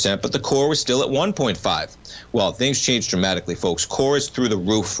 1.3%, but the core was still at 1.5. Well, things changed dramatically, folks. Core is through the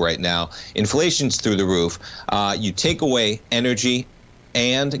roof right now. Inflation's through the roof. You take away energy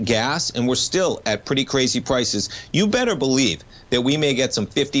and gas, and we're still at pretty crazy prices. You better believe that we may get some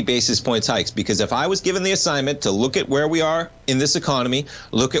 50 basis points hikes, because if I was given the assignment to look at where we are in this economy,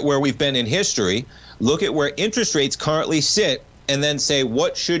 look at where we've been in history, look at where interest rates currently sit, and then say,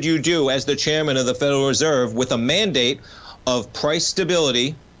 what should you do as the chairman of the Federal Reserve with a mandate of price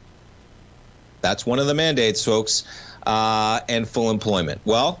stability? That's one of the mandates, folks, and full employment.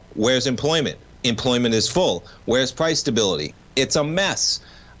 Well, where's employment? Employment is full. Where's price stability? It's a mess.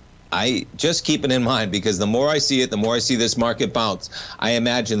 I just keep it in mind, because the more I see it, the more I see this market bounce. I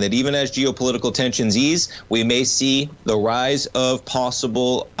imagine that even as geopolitical tensions ease, we may see the rise of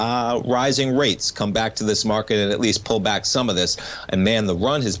possible rising rates come back to this market and at least pull back some of this. And man, the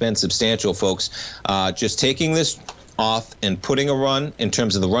run has been substantial, folks. Just taking this off and putting a run in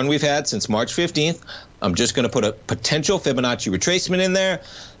terms of the run we've had since March 15th, I'm just going to put a potential Fibonacci retracement in there.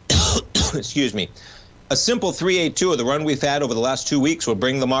 Excuse me. A simple 382 of the run we've had over the last 2 weeks will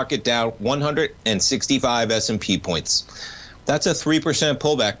bring the market down 165 S&P points. That's a 3%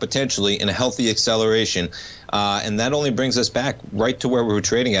 pullback potentially in a healthy acceleration. And that only brings us back right to where we were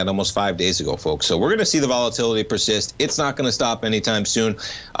trading at almost 5 days ago, folks. So we're going to see the volatility persist. It's not going to stop anytime soon.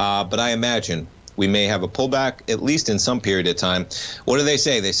 But I imagine we may have a pullback, at least in some period of time. What do they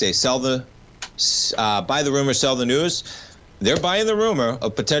say? They say buy the rumor, sell the news. They're buying the rumor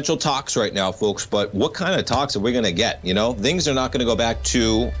of potential talks right now, folks, but what kind of talks are we going to get? You know, things are not going to go back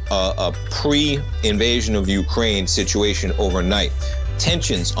to a pre-invasion of Ukraine situation overnight.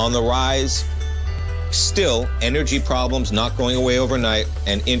 Tensions on the rise, still energy problems not going away overnight,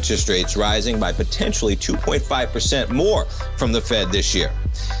 and interest rates rising by potentially 2.5% more from the Fed this year.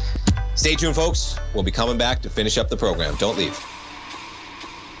 Stay tuned, folks. We'll be coming back to finish up the program. Don't leave.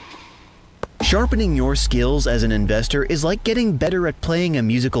 Sharpening your skills as an investor is like getting better at playing a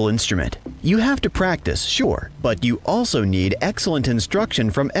musical instrument. You have to practice, sure, but you also need excellent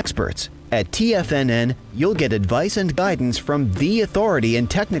instruction from experts. At TFNN, you'll get advice and guidance from the authority in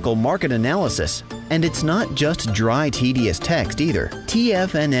technical market analysis. And it's not just dry, tedious text either.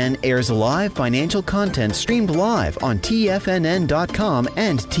 TFNN airs live financial content streamed live on TFNN.com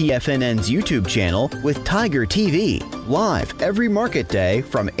and TFNN's YouTube channel with Tiger TV, live every market day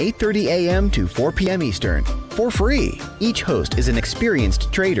from 8:30 a.m. to 4 p.m. Eastern, for free. Each host is an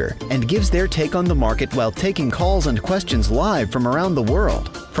experienced trader and gives their take on the market while taking calls and questions live from around the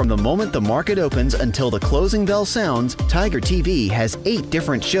world. From the moment the market opens until the closing bell sounds, Tiger TV has 8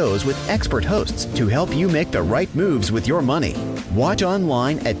 different shows with expert hosts to help you make the right moves with your money. Watch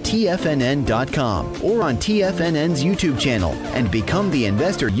online at TFNN.com or on TFNN's YouTube channel and become the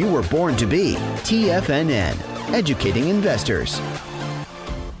investor you were born to be. TFNN, educating investors.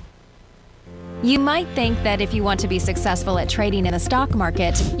 You might think that if you want to be successful at trading in the stock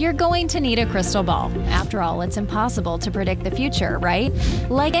market, you're going to need a crystal ball. After all, it's impossible to predict the future, right?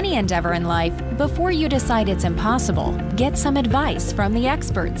 Like any endeavor in life, before you decide it's impossible, get some advice from the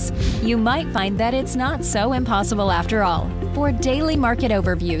experts. You might find that it's not so impossible after all. For daily market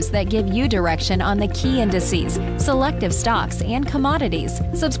overviews that give you direction on the key indices, selective stocks, and commodities,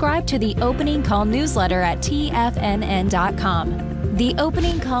 subscribe to the Opening Call newsletter at TFNN.com. The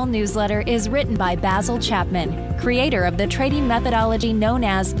Opening Call newsletter is written by Basil Chapman, creator of the trading methodology known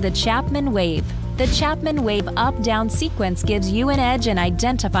as the Chapman Wave. The Chapman Wave up-down sequence gives you an edge in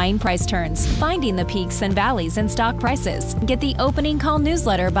identifying price turns, finding the peaks and valleys in stock prices. Get the Opening Call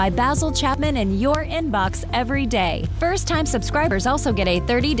newsletter by Basil Chapman in your inbox every day. First-time subscribers also get a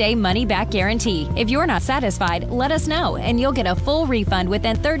 30-day money-back guarantee. If you're not satisfied, let us know, and you'll get a full refund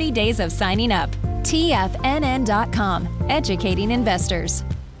within 30 days of signing up. TFNN.com, educating investors.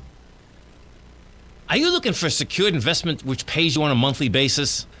 Are you looking for a secured investment which pays you on a monthly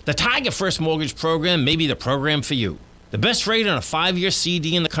basis? The Tiger First Mortgage Program may be the program for you. The best rate on a 5-year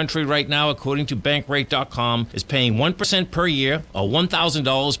CD in the country right now, according to Bankrate.com, is paying 1% per year or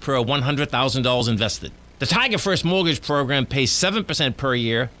 $1,000 per $100,000 invested. The Tiger First Mortgage Program pays 7% per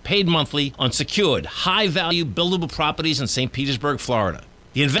year, paid monthly, on secured, high-value buildable properties in St. Petersburg, Florida.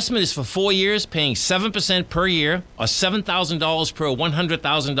 The investment is for 4 years, paying 7% per year or $7,000 per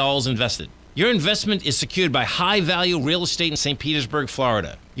 $100,000 invested. Your investment is secured by high-value real estate in St. Petersburg,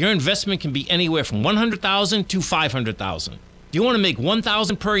 Florida. Your investment can be anywhere from $100,000 to $500,000. Do you want to make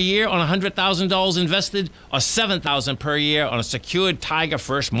 $1,000 per year on $100,000 invested or $7,000 per year on a secured Tiger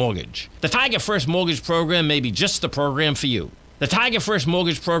First mortgage? The Tiger First Mortgage Program may be just the program for you. The Tiger First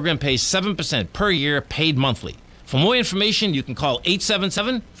Mortgage Program pays 7% per year, paid monthly. For more information, you can call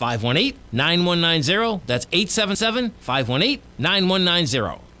 877-518-9190. That's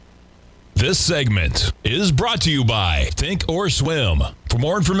 877-518-9190. This segment is brought to you by Thinkorswim. For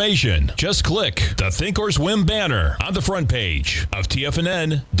more information, just click the Thinkorswim banner on the front page of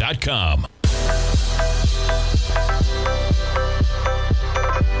TFNN.com.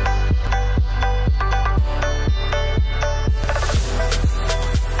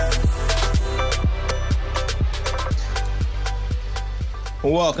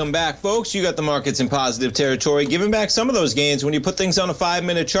 Welcome back, folks. You got the markets in positive territory, giving back some of those gains. When you put things on a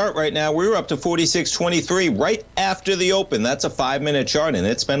 5-minute chart right now, we were up to 46.23 right after the open. That's a 5-minute chart, and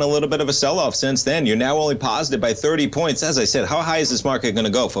it's been a little bit of a sell-off since then. You're now only positive by 30 points. As I said, how high is this market going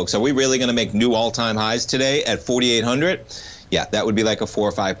to go, folks? Are we really going to make new all-time highs today at 4,800? Yeah, that would be like a 4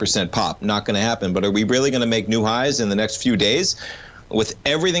 or 5% pop. Not going to happen. But are we really going to make new highs in the next few days? With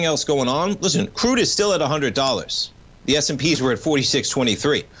everything else going on, listen, crude is still at $100. The S&Ps were at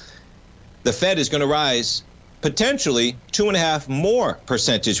 46.23. The Fed is going to rise potentially 2.5 more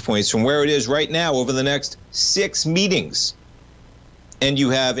percentage points from where it is right now over the next 6 meetings. And you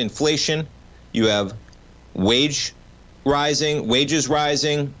have inflation, you have wages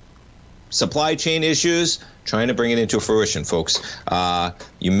rising, supply chain issues, trying to bring it into fruition, folks.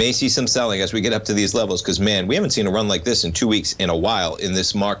 You may see some selling as we get up to these levels because, man, we haven't seen a run like this in 2 weeks in a while in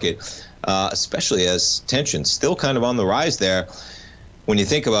this market, especially as tension's still kind of on the rise there. When you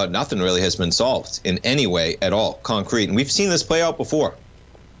think about, nothing really has been solved in any way at all, concrete. And we've seen this play out before.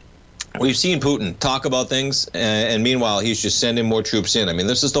 We've seen Putin talk about things, and meanwhile, he's just sending more troops in. I mean,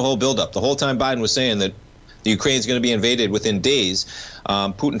 this is the whole buildup. The whole time Biden was saying that the Ukraine's going to be invaded within days,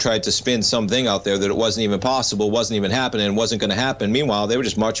 Putin tried to spin something out there that it wasn't even possible, wasn't even happening, and wasn't going to happen. Meanwhile, they were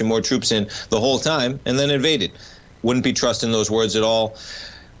just marching more troops in the whole time and then invaded. Wouldn't be trusting those words at all.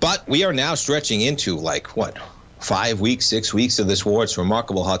 But we are now stretching into, 5 weeks, 6 weeks of this war. It's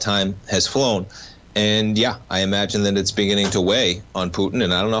remarkable how time has flown. And yeah, I imagine that it's beginning to weigh on Putin,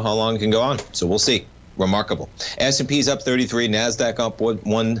 and I don't know how long it can go on. So we'll see. Remarkable. S&P's up 33, NASDAQ up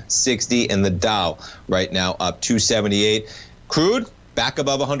 160, and the Dow right now up 278. Crude back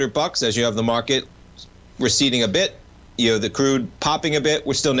above $100 as you have the market receding a bit. You have the crude popping a bit.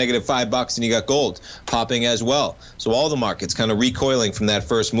 We're still negative $5, and you got gold popping as well. So all the markets kind of recoiling from that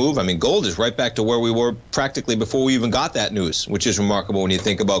first move. I mean, gold is right back to where we were practically before we even got that news, which is remarkable when you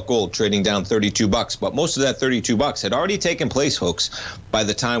think about gold trading down $32. But most of that $32 had already taken place, folks, by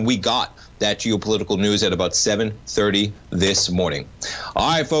the time we got that geopolitical news at about 7:30 this morning.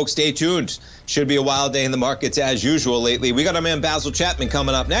 All right, folks, stay tuned. Should be a wild day in the markets as usual lately. We got our man Basil Chapman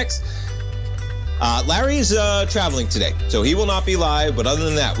coming up next. Larry's traveling today, so he will not be live. But other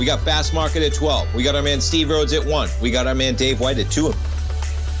than that, we got Fast Market at 12. We got our man Steve Rhodes at 1. We got our man Dave White at 2.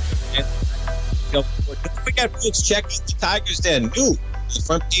 And don't forget, folks, check out the Tigers Den new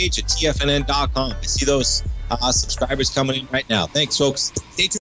front page at TFNN.com. I see those subscribers coming in right now. Thanks, folks. Stay tuned.